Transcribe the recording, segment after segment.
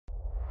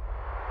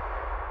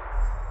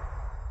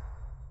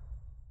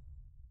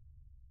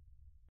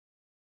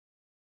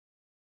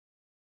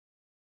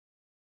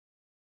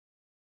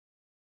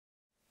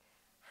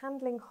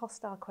handling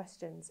hostile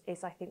questions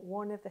is, I think,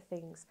 one of the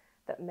things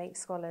that makes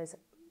scholars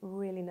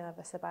really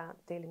nervous about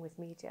dealing with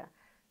media.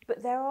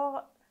 But there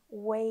are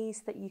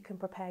ways that you can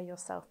prepare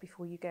yourself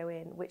before you go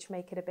in, which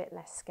make it a bit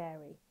less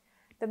scary.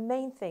 The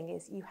main thing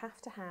is you have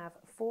to have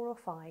 4 or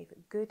 5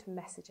 good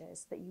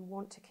messages that you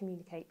want to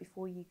communicate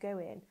before you go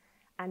in,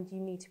 and you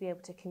need to be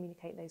able to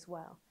communicate those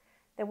well.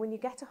 Then when you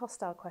get a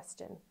hostile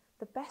question,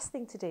 the best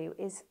thing to do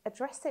is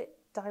address it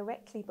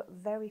directly but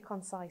very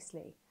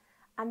concisely,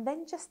 and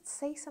then just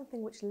say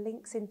something which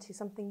links into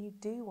something you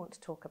do want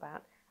to talk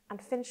about, and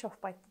finish off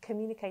by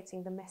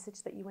communicating the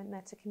message that you went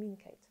there to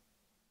communicate.